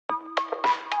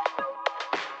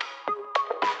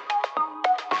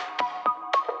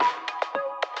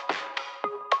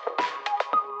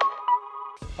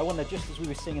I wonder, just as we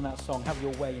were singing that song, Have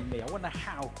Your Way in Me, I wonder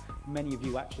how many of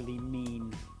you actually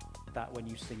mean that when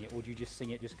you sing it, or do you just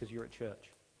sing it just because you're at church?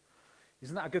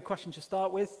 Isn't that a good question to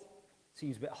start with?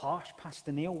 Seems a bit harsh,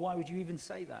 Pastor Neil. Why would you even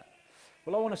say that?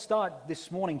 Well, I want to start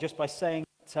this morning just by saying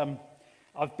that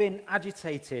I've been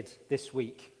agitated this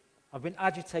week. I've been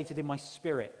agitated in my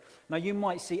spirit. Now, you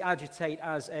might see agitate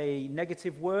as a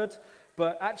negative word,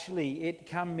 but actually it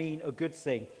can mean a good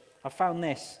thing. I found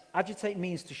this. Agitate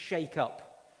means to shake up.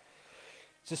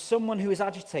 So someone who is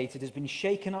agitated has been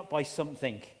shaken up by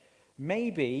something.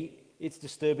 Maybe it's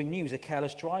disturbing news, a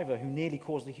careless driver who nearly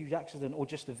caused a huge accident, or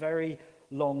just a very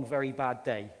long, very bad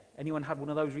day. Anyone had one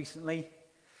of those recently?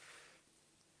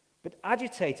 But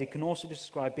agitated can also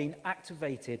describe being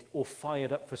activated or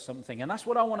fired up for something. And that's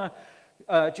what I want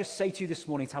to just say to you this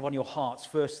morning, to have on your hearts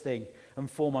first thing and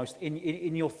foremost,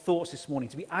 in your thoughts this morning,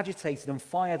 to be agitated and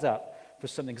fired up for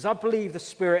something. Because I believe the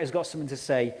Spirit has got something to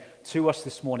say to us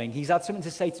this morning. He's had something to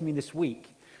say to me this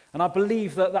week. And I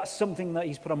believe that that's something that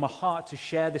he's put on my heart to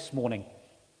share this morning.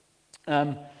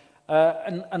 And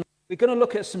we're going to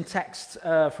look at some text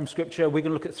from Scripture. We're going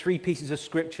to look at 3 pieces of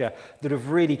Scripture that have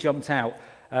really jumped out.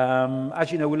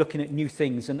 As you know, we're looking at new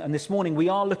things. And this morning we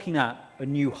are looking at a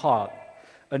new heart.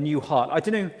 A new heart. I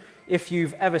don't know if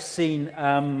you've ever seen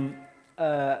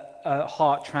a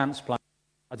heart transplant.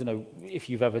 I don't know if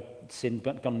you've ever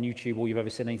gone on YouTube or you've ever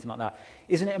seen anything like that.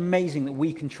 Isn't it amazing that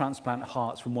we can transplant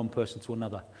hearts from one person to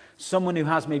another? Someone who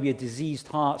has maybe a diseased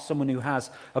heart, someone who has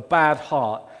a bad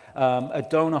heart, a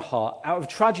donor heart. Out of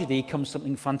tragedy comes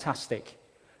something fantastic.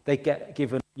 They get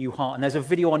given a new heart. And there's a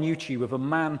video on YouTube of a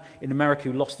man in America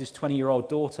who lost his 20-year-old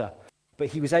daughter. But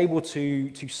he was able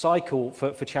to cycle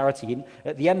for charity. And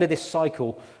at the end of this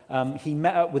cycle, he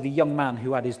met up with a young man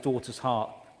who had his daughter's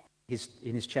heart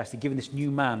in his chest. He'd given this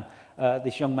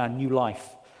young man, new life.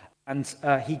 And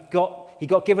he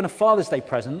got given a Father's Day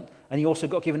present, and he also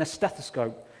got given a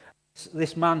stethoscope.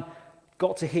 This man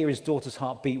got to hear his daughter's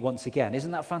heart beat once again.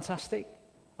 Isn't that fantastic?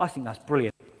 I think that's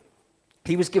brilliant.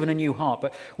 He was given a new heart.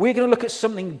 But we're going to look at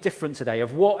something different today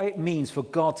of what it means for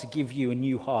God to give you a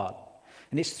new heart.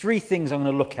 And it's 3 things I'm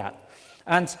going to look at.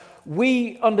 And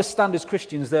we understand as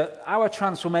Christians that our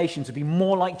transformation to be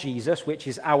more like Jesus, which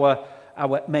is our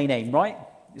main aim, right?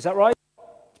 Is that right?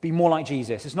 To be more like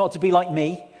Jesus. It's not to be like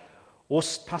me or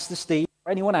Pastor Steve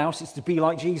or anyone else. It's to be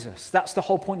like Jesus. That's the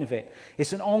whole point of it.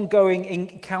 It's an ongoing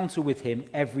encounter with him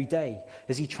every day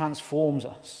as he transforms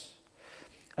us.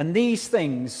 And these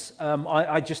things,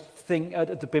 I just think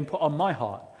have been put on my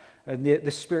heart. And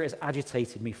the Spirit has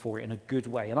agitated me for it in a good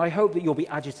way. And I hope that you'll be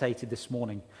agitated this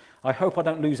morning. I hope I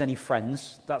don't lose any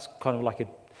friends. That's kind of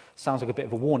sounds like a bit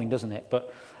of a warning, doesn't it?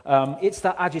 But it's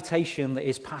that agitation that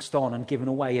is passed on and given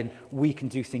away, and we can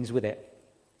do things with it.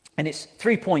 And it's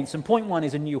 3 points. And point 1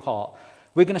 is a new heart.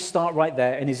 We're going to start right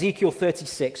there in Ezekiel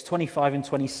 36, 25 and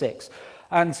 26.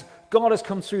 And God has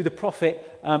come through the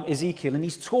prophet Ezekiel, and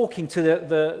he's talking to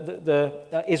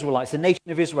the Israelites, the nation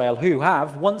of Israel, who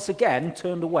have once again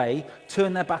turned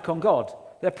their back on God.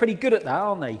 They're pretty good at that,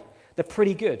 aren't they? They're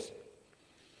pretty good.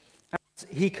 And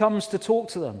he comes to talk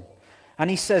to them, and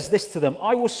he says this to them: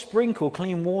 I will sprinkle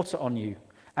clean water on you,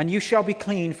 and you shall be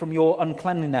clean from your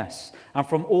uncleanness, and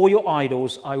from all your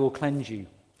idols I will cleanse you.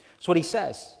 That's what he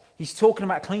says. He's talking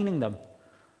about cleaning them.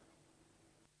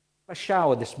 A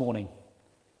shower this morning.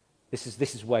 This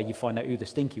is where you find out who the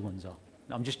stinky ones are.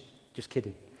 I'm just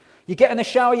kidding. You get in the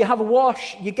shower, you have a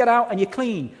wash, you get out and you're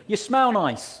clean. You smell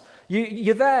nice.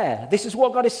 You're there. This is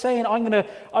what God is saying. I'm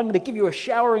going to give you a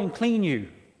shower and clean you.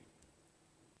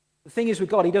 The thing is with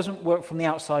God, he doesn't work from the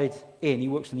outside in. He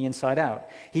works from the inside out.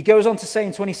 He goes on to say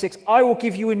in 26, I will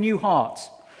give you a new heart,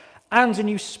 and a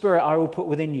new spirit I will put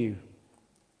within you.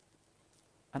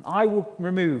 And I will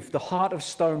remove the heart of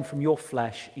stone from your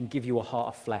flesh and give you a heart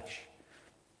of flesh.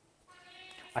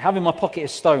 I have in my pocket a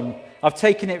stone. I've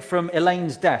taken it from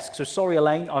Elaine's desk. So sorry,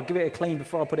 Elaine, I'll give it a clean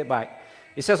before I put it back.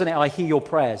 It says on it, I hear your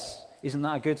prayers. Isn't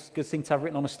that a good thing to have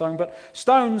written on a stone? But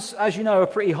stones, as you know, are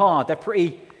pretty hard. They're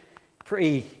pretty,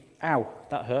 ow,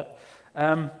 that hurt.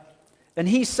 And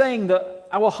he's saying that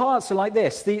our hearts are like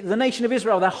this. The nation of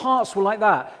Israel, their hearts were like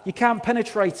that. You can't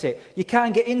penetrate it. You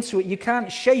can't get into it. You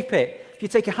can't shape it. If you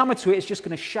take a hammer to it, it's just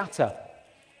going to shatter.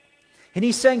 And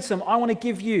he's saying to them, I want to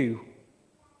give you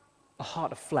a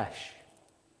heart of flesh.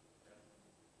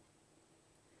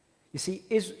 You see,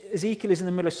 Ezekiel is in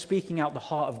the middle of speaking out the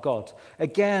heart of God.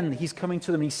 Again, he's coming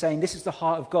to them and he's saying, this is the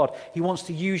heart of God. He wants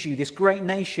to use you, this great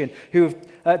nation who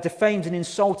have defamed and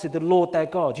insulted the Lord their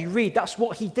God. You read, that's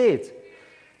what he did.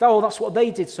 That's what they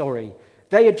did, sorry.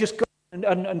 They had just gone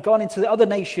and gone into the other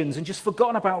nations and just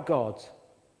forgotten about God.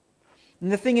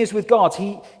 And the thing is with God,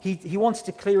 he wanted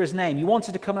to clear his name. He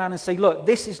wanted to come out and say, look,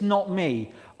 this is not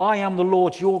me. I am the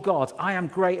Lord your God. I am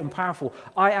great and powerful.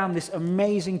 I am this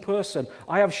amazing person.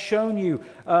 I have shown you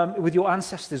with your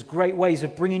ancestors great ways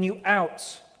of bringing you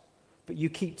out, but you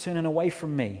keep turning away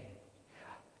from me.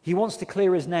 He wants to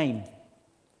clear his name.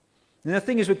 And the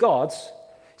thing is with God,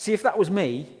 see, if that was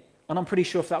me, and I'm pretty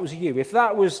sure if that was you, if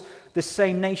that was the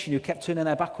same nation who kept turning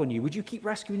their back on you, would you keep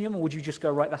rescuing them, or would you just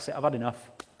go, right, that's it, I've had enough,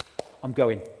 I'm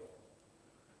going?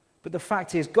 But the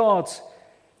fact is, God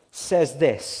says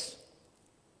this.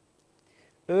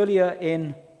 Earlier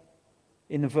in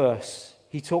the verse,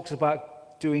 he talks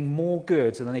about doing more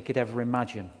good than they could ever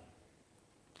imagine.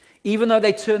 Even though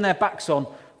they turn their backs on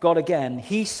God again,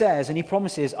 he says and he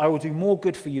promises, I will do more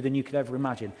good for you than you could ever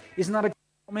imagine. Isn't that a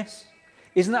promise?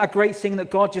 Isn't that a great thing that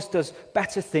God just does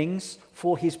better things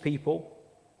for his people?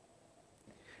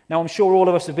 Now, I'm sure all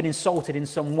of us have been insulted in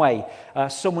some way.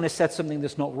 Someone has said something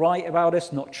that's not right about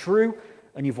us, not true,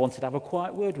 and you've wanted to have a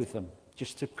quiet word with them,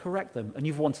 just to correct them, and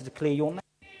you've wanted to clear your name.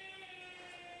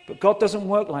 But God doesn't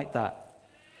work like that.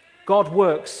 God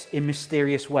works in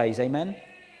mysterious ways, amen?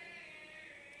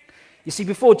 You see,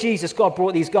 before Jesus, God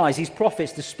brought these guys, these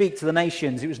prophets, to speak to the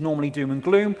nations. It was normally doom and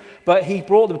gloom, but he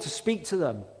brought them to speak to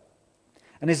them.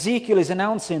 And Ezekiel is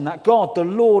announcing that God, the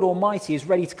Lord Almighty, is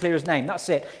ready to clear his name. That's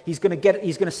it. He's going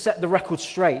to set the record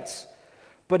straight.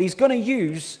 But he's going to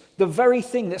use the very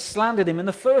thing that slandered him in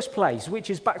the first place, which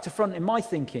is back to front in my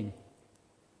thinking.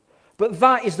 But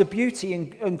that is the beauty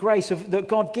and grace that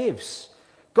God gives.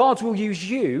 God will use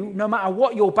you, no matter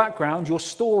what your background, your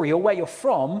story, or where you're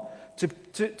from,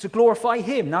 to glorify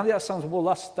him. Now that sounds, well,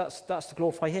 that's to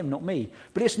glorify him, not me.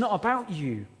 But it's not about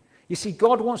you. You see,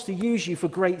 God wants to use you for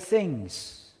great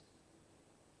things.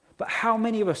 But how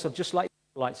many of us are just like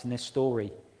the Israelites in this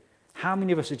story? How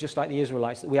many of us are just like the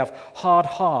Israelites, that we have hard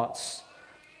hearts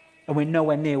and we're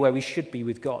nowhere near where we should be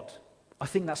with God? I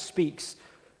think that speaks,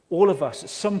 all of us, at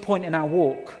some point in our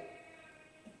walk.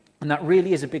 And that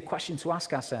really is a big question to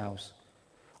ask ourselves.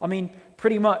 I mean,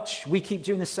 pretty much we keep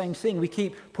doing the same thing. We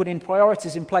keep putting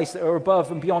priorities in place that are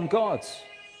above and beyond God's.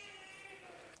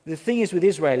 The thing is with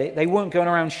Israel, they weren't going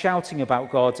around shouting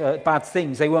about God, bad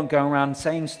things. They weren't going around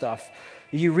saying stuff.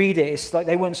 You read it, it's like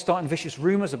they weren't starting vicious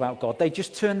rumors about God. They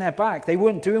just turned their back. They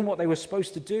weren't doing what they were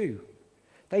supposed to do.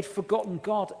 They'd forgotten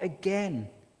God again.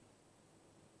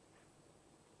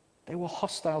 They were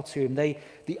hostile to him.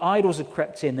 The idols had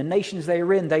crept in. The nations they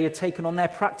were in, they had taken on their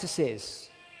practices.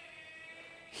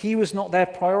 He was not their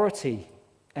priority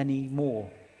anymore.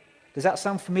 Does that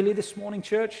sound familiar this morning,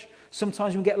 church?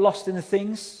 Sometimes we get lost in the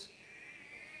things.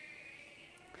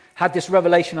 Had this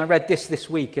revelation, I read this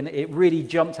week, and it really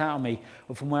jumped out at me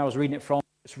from where I was reading it from.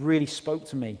 It really spoke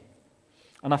to me.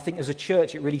 And I think as a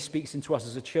church, it really speaks into us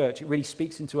as a church. It really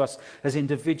speaks into us as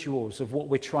individuals of what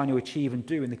we're trying to achieve and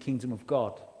do in the kingdom of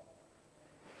God.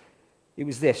 It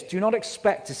was this: do not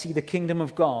expect to see the kingdom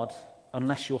of God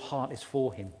unless your heart is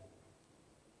for him.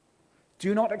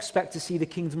 Do not expect to see the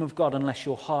kingdom of God unless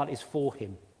your heart is for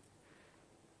him.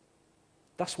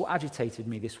 That's what agitated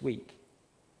me this week.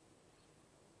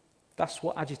 That's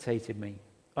what agitated me.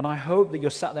 And I hope that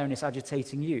you're sat there and it's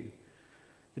agitating you.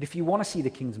 That if you want to see the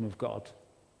kingdom of God,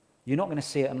 you're not going to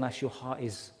see it unless your heart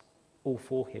is all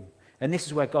for him. And this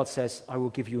is where God says, I will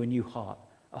give you a new heart,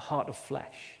 a heart of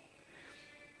flesh.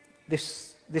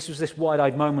 This was this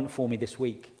wide-eyed moment for me this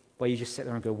week, where you just sit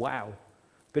there and go, wow,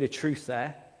 bit of truth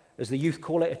there. As the youth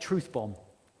call it, a truth bomb.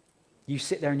 You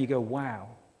sit there and you go, wow.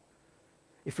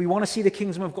 If we want to see the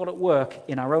kingdom of God at work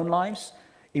in our own lives,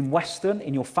 in Western,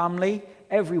 in your family,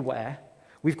 everywhere,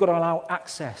 we've got to allow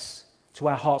access to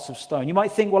our hearts of stone. You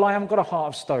might think, well, I haven't got a heart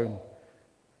of stone.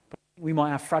 But we might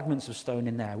have fragments of stone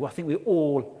in there. Well, I think we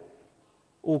all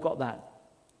got that.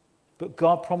 But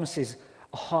God promises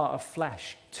a heart of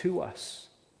flesh to us.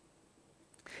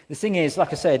 The thing is,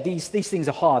 like I said, these things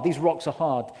are hard. These rocks are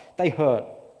hard. They hurt.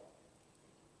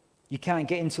 You can't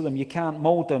get into them. You can't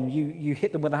mold them. You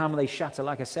hit them with a hammer, they shatter,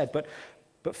 like I said.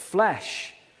 But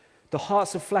flesh, the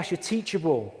hearts of flesh are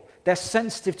teachable. They're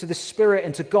sensitive to the Spirit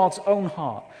and to God's own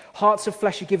heart. Hearts of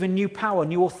flesh are given new power,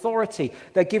 new authority.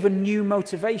 They're given new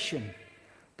motivation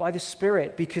by the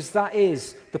Spirit, because that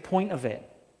is the point of it.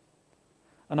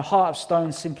 And a heart of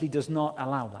stone simply does not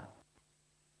allow that.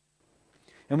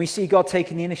 And we see God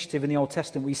taking the initiative in the Old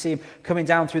Testament. We see him coming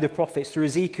down through the prophets, through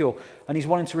Ezekiel, and he's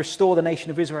wanting to restore the nation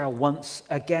of Israel once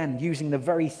again, using the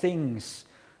very things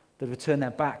that have turned their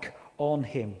back on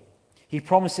him. He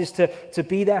promises to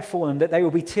be there for them, that they will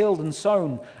be tilled and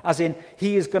sown, as in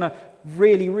he is going to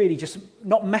really, really just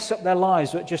not mess up their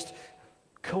lives, but just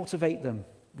cultivate them,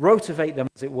 rotivate them,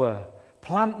 as it were,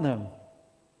 plant them,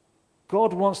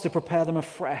 God wants to prepare them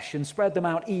afresh and spread them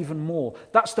out even more.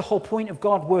 That's the whole point of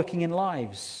God working in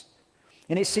lives.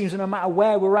 And it seems that no matter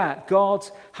where we're at, God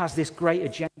has this great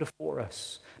agenda for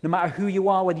us. No matter who you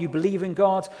are, whether you believe in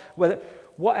God,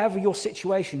 whatever your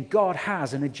situation, God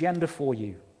has an agenda for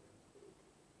you.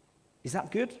 Is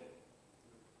that good?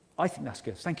 I think that's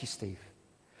good. Thank you, Steve.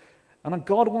 And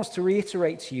God wants to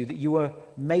reiterate to you that you were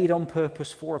made on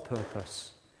purpose for a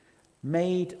purpose.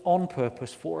 Made on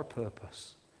purpose for a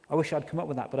purpose. I wish I'd come up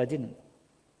with that, but I didn't.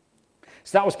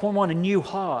 So that was point one, a new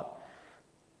heart.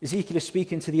 Ezekiel is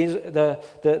speaking to the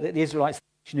Israelites,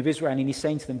 the nation of Israel, and he's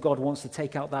saying to them, God wants to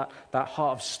take out that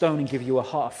heart of stone and give you a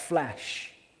heart of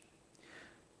flesh.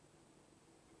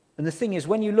 And the thing is,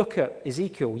 when you look at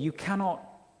Ezekiel, you cannot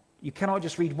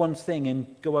just read one thing and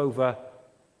go over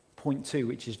point two,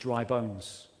 which is dry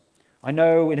bones. I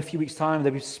know in a few weeks' time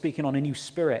they'll be speaking on a new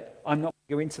spirit. I'm not going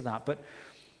to go into that, but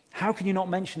how can you not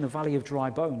mention the valley of dry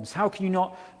bones? How can you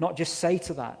not just say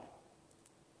to that?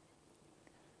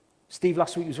 Steve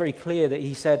last week was very clear that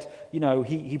he said,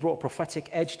 he brought a prophetic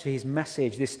edge to his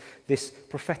message, this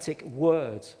prophetic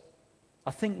word.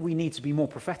 I think we need to be more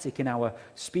prophetic in our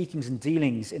speakings and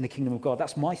dealings in the kingdom of God.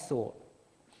 That's my thought.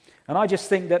 And I just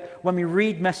think that when we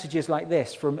read messages like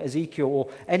this from Ezekiel or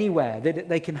anywhere,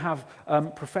 they can have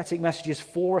prophetic messages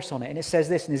for us on it. And it says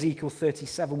this in Ezekiel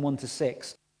 37,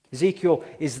 1-6. Ezekiel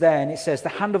is there and it says, the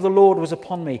hand of the Lord was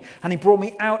upon me, and he brought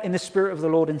me out in the spirit of the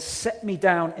Lord and set me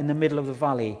down in the middle of the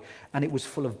valley, and it was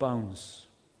full of bones.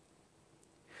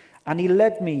 And he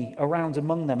led me around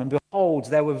among them, and behold,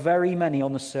 there were very many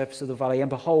on the surface of the valley, and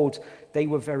behold, they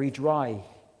were very dry.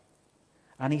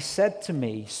 And he said to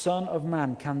me, Son of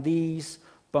man, can these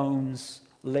bones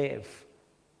live?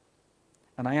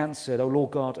 And I answered, O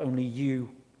Lord God, only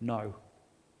you know.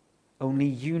 Only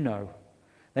you know.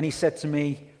 Then he said to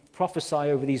me, prophesy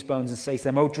over these bones and say to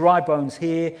them, O dry bones,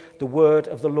 hear the word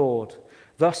of the Lord.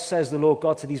 Thus says the Lord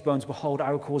God to these bones, behold,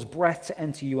 I will cause breath to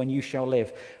enter you, and you shall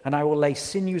live. And I will lay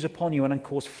sinews upon you, and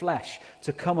cause flesh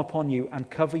to come upon you, and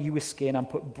cover you with skin, and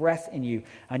put breath in you.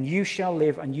 And you shall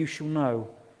live, and you shall know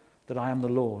that I am the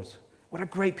Lord. What a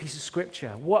great piece of scripture.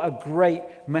 What a great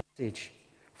message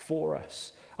for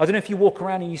us. I don't know if you walk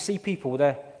around and you see people,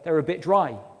 they're a bit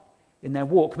dry in their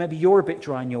walk. Maybe you're a bit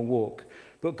dry in your walk.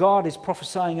 But God is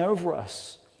prophesying over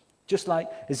us, just like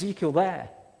Ezekiel there.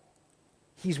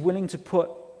 He's willing to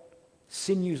put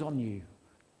sinews on you,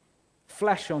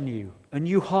 flesh on you, a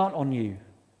new heart on you.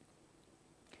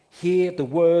 Hear the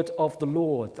word of the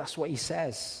Lord. That's what he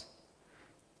says.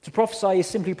 To prophesy is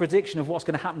simply a prediction of what's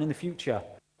going to happen in the future.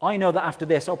 I know that after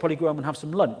this, I'll probably go home and have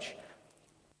some lunch.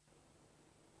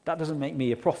 That doesn't make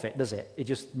me a prophet, does it? It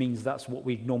just means that's what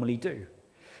we normally do.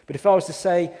 But if I was to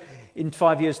say, in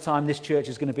 5 years' time, this church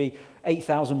is going to be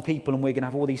 8,000 people and we're going to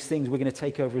have all these things we're going to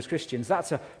take over as Christians,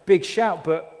 that's a big shout,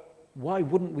 but why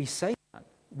wouldn't we say that?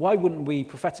 Why wouldn't we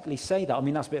prophetically say that? I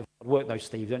mean, that's a bit of hard work though,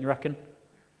 Steve, don't you reckon?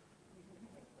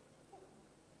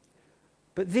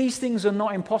 But these things are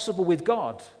not impossible with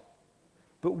God.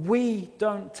 But we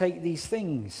don't take these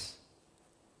things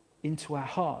into our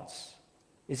hearts.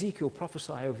 Ezekiel,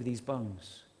 prophesy over these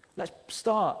bones. Let's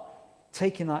start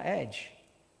taking that edge.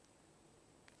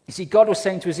 You see, God was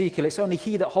saying to Ezekiel, it's only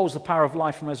he that holds the power of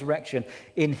life and resurrection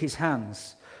in his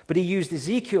hands. But he used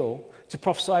Ezekiel to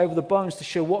prophesy over the bones to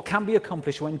show what can be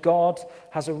accomplished when God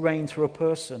has a reign through a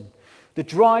person. The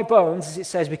dry bones, as it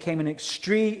says, became an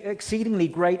exceedingly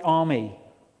great army.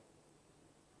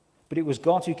 But it was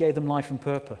God who gave them life and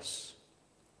purpose.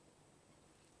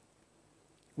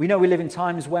 We know we live in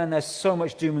times when there's so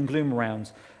much doom and gloom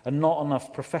around and not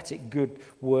enough prophetic good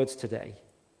words today.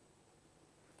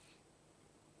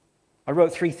 I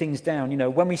wrote 3 things down.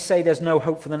 When we say there's no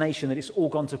hope for the nation, that it's all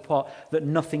gone to pot, that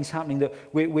nothing's happening, that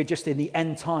we're just in the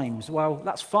end times. Well,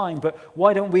 that's fine, but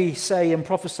why don't we say and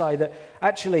prophesy that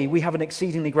actually we have an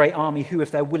exceedingly great army who,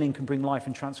 if they're willing, can bring life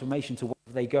and transformation to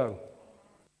wherever they go?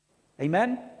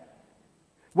 Amen?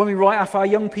 When we write off our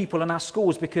young people in our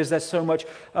schools because there's so much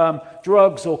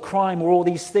drugs or crime or all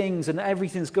these things and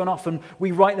everything's gone off and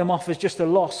we write them off as just a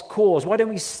lost cause, why don't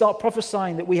we start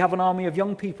prophesying that we have an army of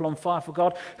young people on fire for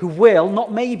God who will,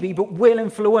 not maybe, but will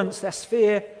influence their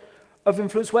sphere of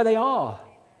influence where they are?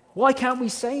 Why can't we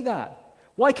say that?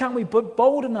 Why can't we be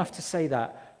bold enough to say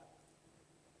that?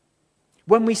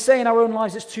 When we say in our own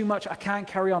lives it's too much, I can't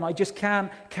carry on, I just can't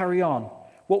carry on.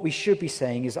 What we should be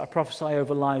saying is, I prophesy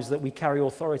over lives that we carry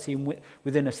authority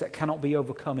within us that cannot be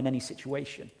overcome in any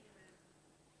situation.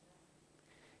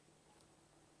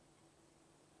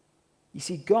 You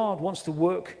see, God wants to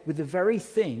work with the very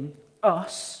thing,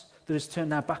 us, that has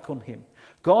turned our back on him.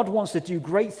 God wants to do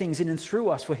great things in and through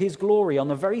us for his glory on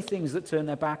the very things that turn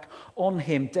their back on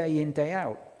him day in, day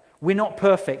out. We're not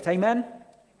perfect. Amen?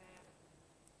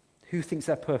 Who thinks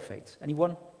they're perfect?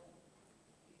 Anyone?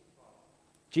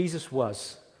 Jesus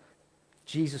was.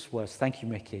 Jesus was. Thank you,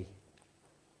 Mickey.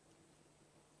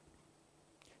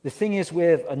 The thing is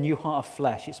with a new heart of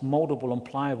flesh, it's moldable and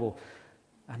pliable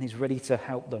and is ready to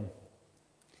help them.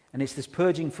 And it's this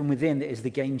purging from within that is the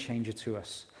game changer to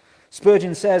us.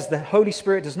 Spurgeon says the Holy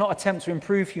Spirit does not attempt to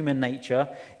improve human nature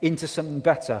into something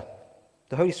better.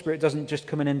 The Holy Spirit doesn't just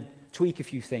come in and tweak a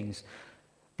few things,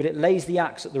 but it lays the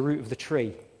axe at the root of the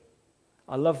tree.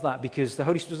 I love that because the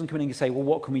Holy Spirit doesn't come in and say, well,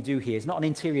 what can we do here? He's not an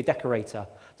interior decorator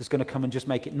that's going to come and just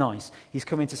make it nice. He's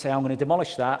coming to say, I'm going to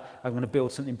demolish that. I'm going to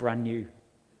build something brand new.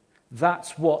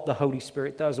 That's what the Holy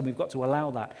Spirit does, and we've got to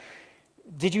allow that.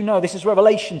 Did you know, this is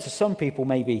revelation to some people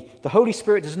maybe, the Holy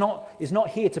Spirit is not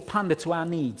here to pander to our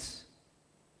needs,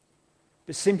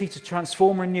 but simply to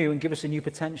transform, renew, and give us a new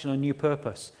potential and a new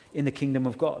purpose in the kingdom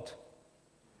of God.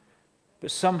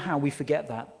 But somehow we forget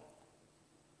that.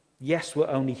 Yes, we're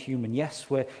only human. Yes,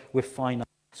 we're finite.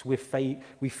 We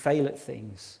fail at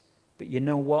things. But you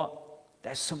know what?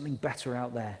 There's something better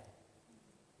out there.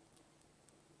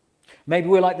 Maybe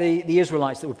we're like the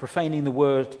Israelites that were profaning the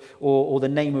word or the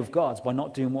name of God by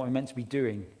not doing what we're meant to be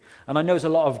doing. And I know there's a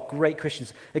lot of great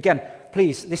Christians. Again,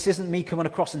 please, this isn't me coming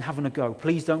across and having a go.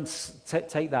 Please don't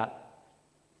take that.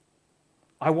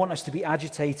 I want us to be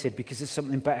agitated because there's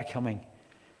something better coming.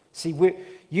 See,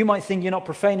 you might think you're not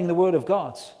profaning the word of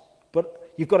God,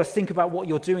 but you've got to think about what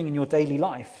you're doing in your daily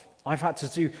life. I've had to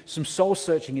do some soul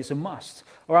searching, it's a must.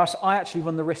 Or else I actually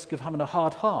run the risk of having a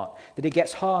hard heart, that it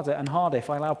gets harder and harder if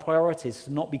I allow priorities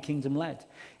to not be kingdom-led.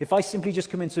 If I simply just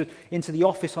come into the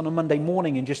office on a Monday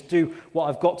morning and just do what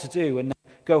I've got to do and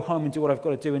then go home and do what I've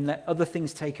got to do and let other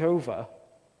things take over,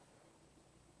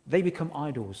 they become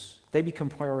idols. They become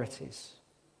priorities.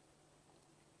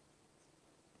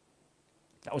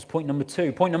 That was point number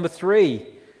 2. Point number 3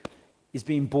 is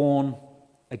being born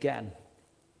again.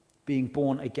 Being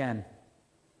born again.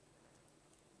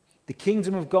 The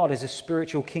kingdom of God is a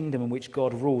spiritual kingdom in which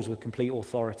God rules with complete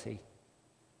authority.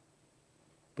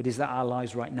 But is that our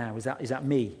lives right now? Is that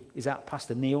me? Is that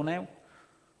Pastor Neil now?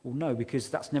 Well, no, because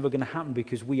that's never going to happen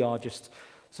because we are just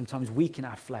sometimes weak in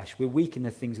our flesh. We're weak in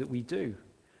the things that we do.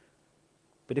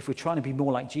 But if we're trying to be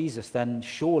more like Jesus, then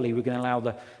surely we're going to allow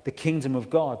the kingdom of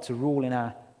God to rule in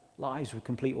our lives with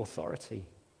complete authority.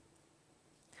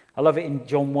 I love it in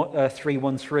John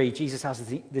 3:1-3. Jesus has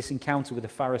this encounter with a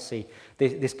Pharisee,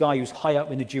 this guy who's high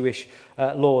up in the Jewish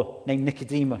law named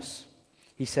Nicodemus.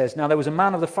 He says, now there was a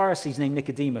man of the Pharisees named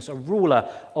Nicodemus, a ruler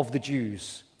of the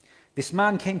Jews. This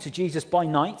man came to Jesus by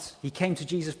night. He came to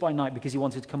Jesus by night because he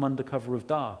wanted to come under cover of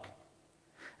dark.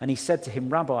 And he said to him,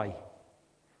 Rabbi,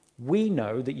 we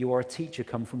know that you are a teacher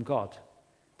come from God.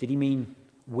 Did he mean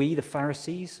we, the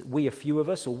Pharisees? We, a few of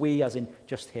us? Or we as in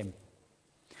just him?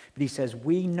 But he says,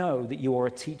 we know that you are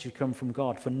a teacher come from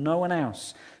God, for no one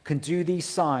else can do these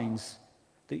signs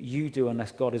that you do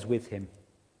unless God is with him.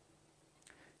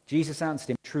 Jesus answered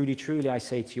him, truly, truly, I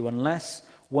say to you, unless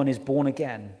one is born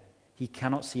again, he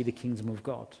cannot see the kingdom of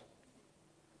God.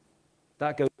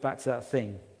 That goes back to that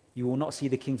thing. You will not see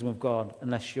the kingdom of God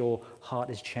unless your heart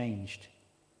is changed.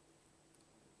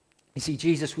 You see,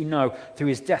 Jesus, we know, through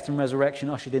his death and resurrection,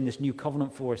 ushered in this new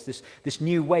covenant for us, this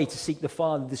new way to seek the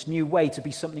Father, this new way to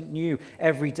be something new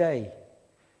every day.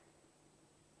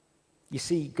 You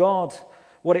see, God,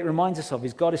 what it reminds us of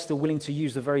is God is still willing to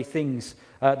use the very things,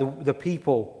 the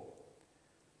people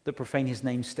that profane his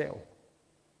name still.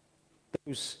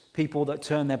 Those people that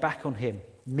turn their back on him,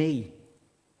 me.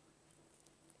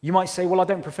 You might say, well, I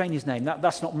don't profane his name.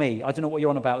 That's not me. I don't know what you're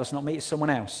on about. That's not me. It's someone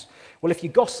else. Well, if you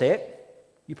gossip,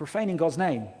 you're profaning God's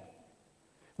name.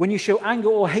 When you show anger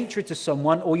or hatred to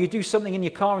someone, or you do something in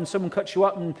your car and someone cuts you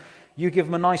up and you give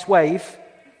them a nice wave,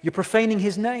 you're profaning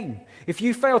his name. If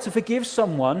you fail to forgive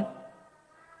someone,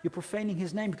 you're profaning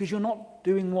his name because you're not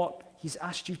doing what he's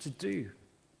asked you to do.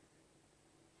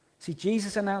 See,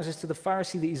 Jesus announces to the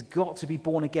Pharisee that he's got to be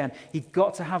born again. He's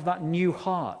got to have that new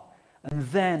heart. And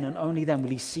then and only then will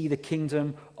he see the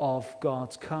kingdom of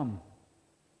God come.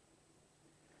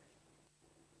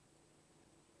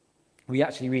 We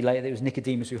actually read later that it was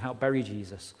Nicodemus who helped bury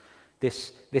Jesus.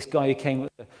 This guy who came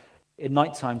at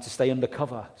night time to stay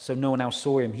undercover so no one else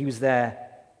saw him. He was there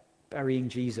burying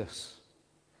Jesus.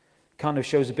 Kind of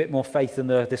shows a bit more faith than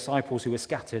the disciples who were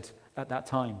scattered at that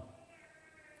time.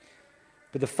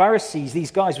 But the Pharisees,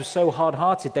 these guys were so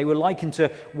hard-hearted, they were likened to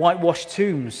whitewashed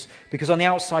tombs because on the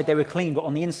outside they were clean, but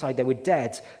on the inside they were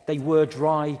dead. They were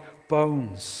dry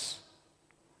bones.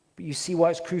 But you see why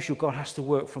it's crucial. God has to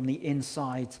work from the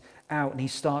inside out, and he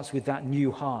starts with that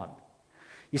new heart.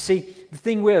 You see, the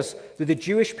thing was that the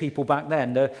Jewish people back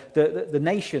then, the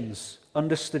nations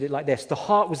understood it like this. The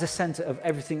heart was the center of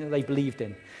everything that they believed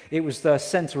in. It was the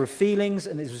center of feelings,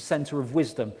 and it was the center of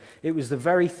wisdom. It was the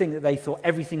very thing that they thought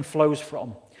everything flows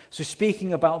from. So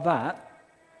speaking about that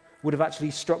would have actually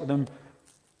struck them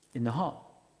in the heart.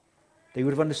 They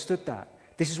would have understood that.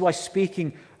 This is why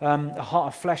speaking a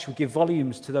heart of flesh would give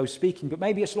volumes to those speaking. But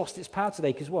maybe it's lost its power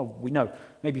today because, well, we know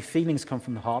maybe feelings come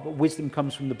from the heart, but wisdom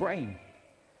comes from the brain.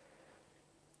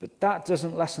 But that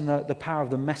doesn't lessen the power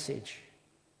of the message.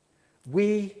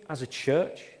 We as a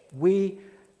church, we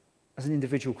as an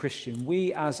individual Christian,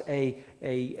 we as a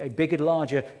bigger,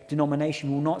 larger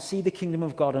denomination will not see the kingdom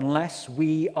of God unless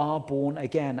we are born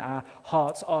again. Our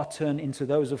hearts are turned into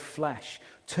those of flesh,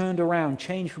 turned around,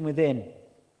 changed from within.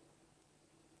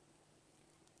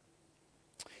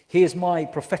 Here's my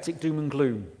prophetic doom and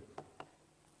gloom.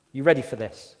 You ready for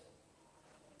this?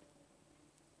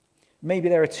 Maybe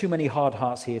there are too many hard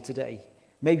hearts here today.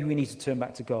 Maybe we need to turn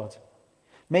back to God.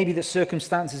 Maybe that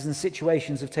circumstances and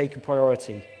situations have taken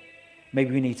priority.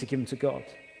 Maybe we need to give them to God.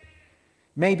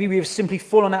 Maybe we have simply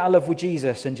fallen out of love with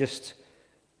Jesus and just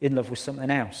in love with something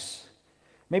else.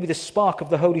 Maybe the spark of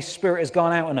the Holy Spirit has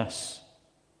gone out on us.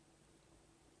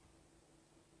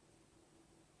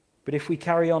 But if we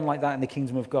carry on like that in the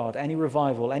kingdom of God, any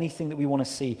revival, anything that we want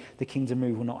to see the kingdom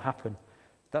move will not happen.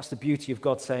 That's the beauty of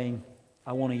God saying,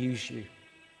 I want to use you.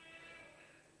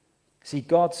 See,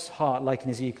 God's heart, like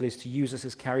in Ezekiel, is to use us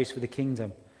as carriers for the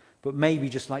kingdom. But maybe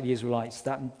just like the Israelites,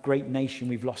 that great nation,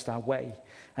 we've lost our way.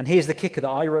 And here's the kicker that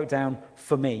I wrote down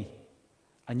for me.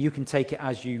 And you can take it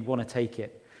as you want to take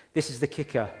it. This is the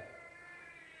kicker.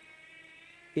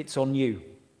 It's on you.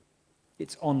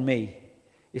 It's on me.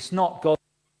 It's not God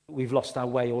that we've lost our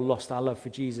way or lost our love for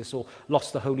Jesus or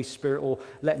lost the Holy Spirit or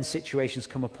letting situations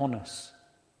come upon us.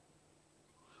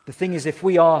 The thing is, if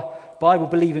we are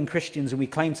Bible-believing Christians and we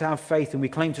claim to have faith and we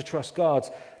claim to trust God,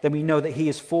 then we know that he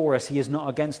is for us. He is not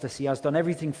against us. He has done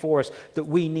everything for us that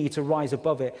we need to rise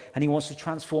above it. And he wants to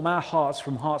transform our hearts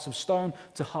from hearts of stone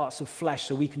to hearts of flesh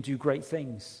so we can do great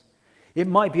things. It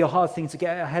might be a hard thing to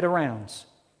get our head around,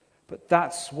 but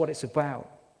that's what it's about.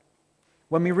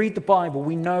 When we read the Bible,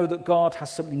 we know that God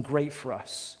has something great for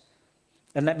us.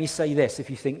 And let me say this, if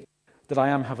you think that I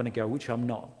am having a go, which I'm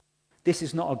not. This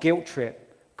is not a guilt trip.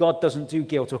 God doesn't do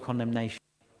guilt or condemnation.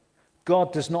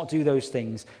 God does not do those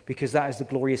things because that is the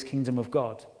glorious kingdom of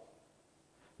God.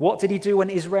 What did he do when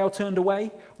Israel turned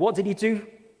away? What did he do?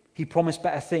 He promised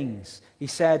better things. He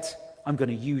said, I'm going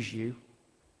to use you.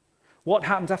 What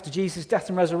happened after Jesus' death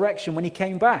and resurrection when he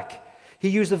came back? He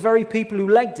used the very people who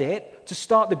legged it to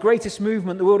start the greatest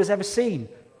movement the world has ever seen.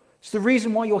 It's the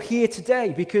reason why you're here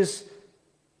today, because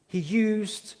he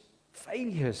used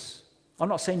failures. I'm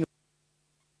not saying you're,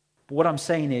 but what I'm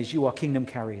saying is you are kingdom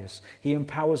carriers. He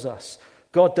empowers us.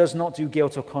 God does not do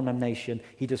guilt or condemnation.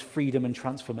 He does freedom and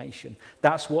transformation.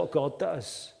 That's what God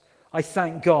does. I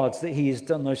thank God that he has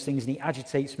done those things and he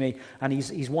agitates me and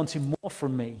he's wanting more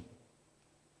from me.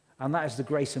 And that is the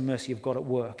grace and mercy of God at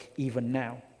work, even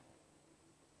now.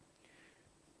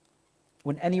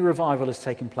 When any revival has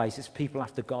taken place, it's people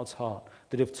after God's heart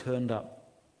that have turned up.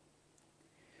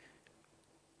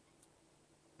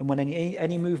 And when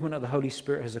any movement of the Holy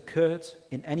Spirit has occurred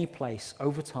in any place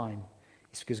over time,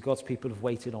 it's because God's people have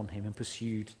waited on him and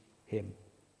pursued him.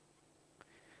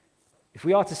 If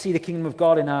we are to see the kingdom of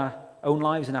God in our own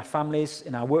lives, in our families,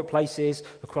 in our workplaces,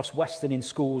 across Western, in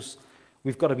schools,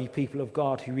 we've got to be people of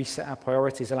God who reset our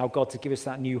priorities, allow God to give us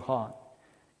that new heart.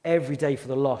 Every day for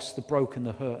the lost, the broken,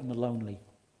 the hurt, and the lonely.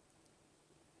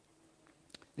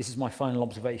 This is my final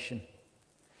observation.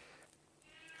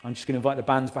 I'm just going to invite the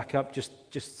bands back up,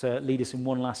 just to lead us in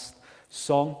one last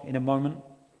song in a moment.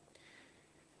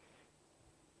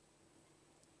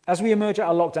 As we emerge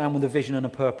out of lockdown with a vision and a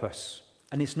purpose,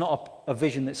 and it's not a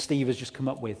vision that Steve has just come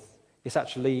up with, it's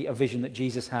actually a vision that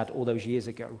Jesus had all those years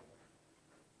ago,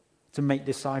 to make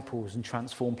disciples and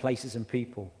transform places and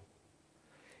people.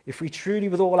 If we truly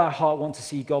with all our heart want to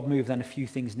see God move, then a few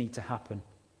things need to happen.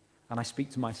 And I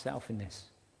speak to myself in this.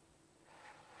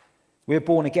 We're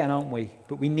born again, aren't we?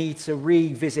 But we need to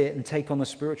revisit and take on the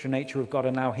spiritual nature of God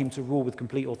and allow him to rule with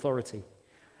complete authority.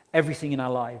 Everything in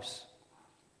our lives.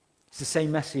 It's the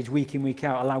same message week in, week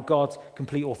out. Allow God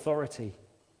complete authority.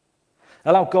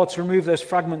 Allow God to remove those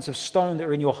fragments of stone that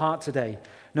are in your heart today.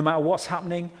 No matter what's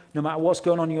happening, no matter what's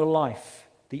going on in your life,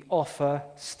 the offer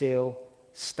still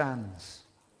stands.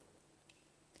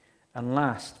 And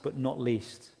last but not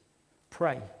least,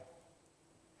 pray.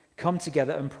 Come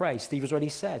together and pray. Steve has already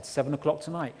said, 7 o'clock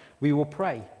tonight, we will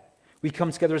pray. We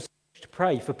come together as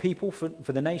pray for people, for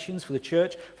the nations, for the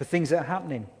church, for things that are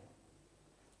happening.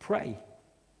 Pray.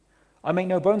 I make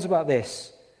no bones about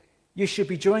this. You should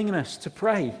be joining us to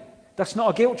pray. That's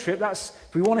not a guilt trip.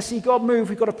 If we want to see God move,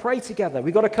 we've got to pray together.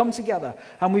 We've got to come together,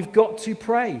 and we've got to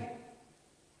pray.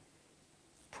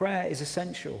 Prayer is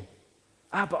essential.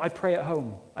 But I pray at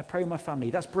home. I pray with my family.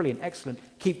 That's brilliant. Excellent.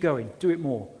 Keep going. Do it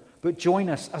more. But join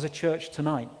us as a church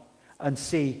tonight and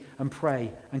see and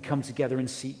pray and come together and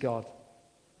seek God.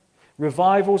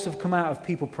 Revivals have come out of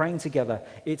people praying together.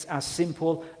 It's as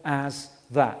simple as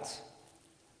that.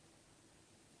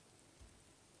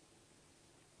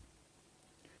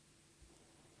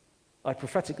 I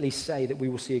prophetically say that we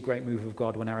will see a great move of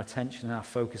God when our attention and our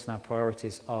focus and our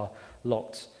priorities are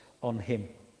locked on him.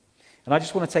 And I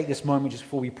just want to take this moment just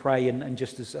before we pray and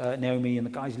just as Naomi and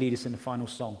the guys lead us in the final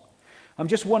song. I'm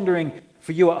just wondering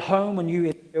for you at home and you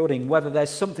in the building whether there's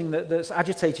something that's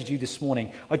agitated you this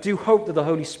morning. I do hope that the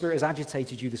Holy Spirit has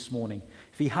agitated you this morning.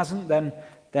 If he hasn't, then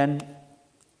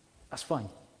that's fine.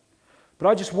 But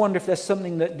I just wonder if there's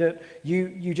something that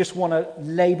you just want to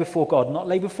lay before God. Not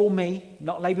lay before me,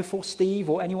 not lay before Steve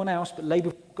or anyone else, but lay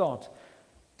before God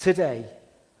today.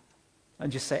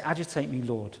 And just say, agitate me,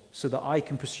 Lord, so that I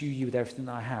can pursue you with everything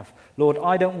that I have. Lord,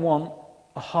 I don't want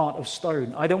a heart of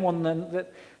stone. I don't want one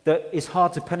that is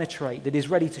hard to penetrate, that is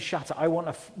ready to shatter. I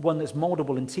want one that's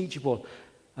moldable and teachable,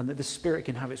 and that the Spirit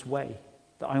can have its way,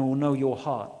 that I will know your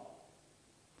heart.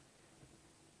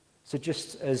 So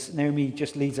just as Naomi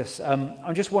just leads us,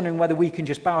 I'm just wondering whether we can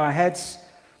just bow our heads.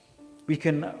 We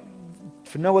can,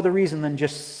 for no other reason than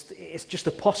it's just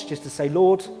a posture to say,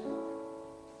 Lord,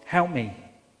 help me.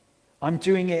 I'm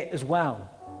doing it as well.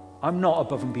 I'm not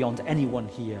above and beyond anyone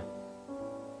here.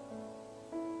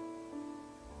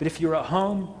 But if you're at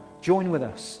home, join with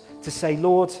us to say,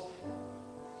 Lord,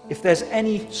 if there's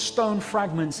any stone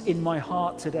fragments in my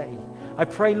heart today, I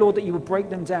pray, Lord, that you would break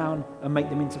them down and make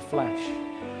them into flesh.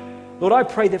 Lord, I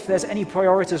pray that if there's any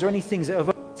priorities or any things that have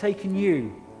overtaken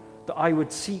you, that I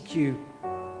would seek you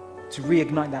to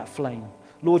reignite that flame.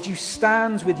 Lord, you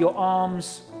stand with your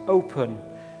arms open.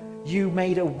 You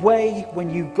made a way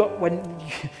when you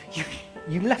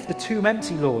left the tomb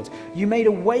empty, Lord. You made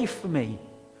a way for me,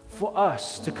 for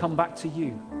us to come back to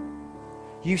you.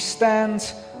 You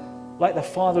stand like the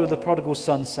father of the prodigal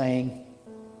son saying,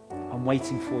 I'm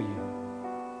waiting for you.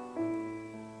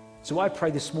 So I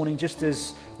pray this morning, just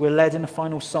as we're led in the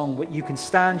final song, that you can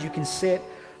stand, you can sit,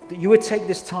 that you would take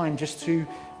this time just to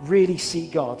really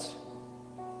seek God.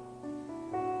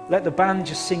 Let the band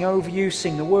just sing over you,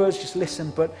 sing the words, just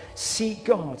listen, but seek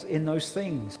God in those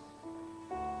things.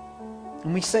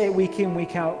 And we say it week in,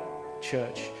 week out,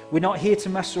 church. We're not here to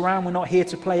mess around. We're not here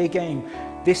to play a game.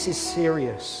 This is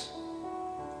serious.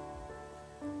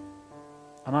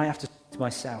 And I have to say to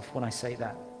myself when I say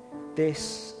that,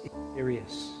 this is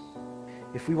serious.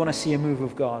 If we want to see a move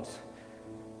of God,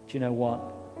 do you know what?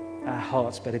 Our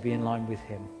hearts better be in line with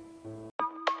him.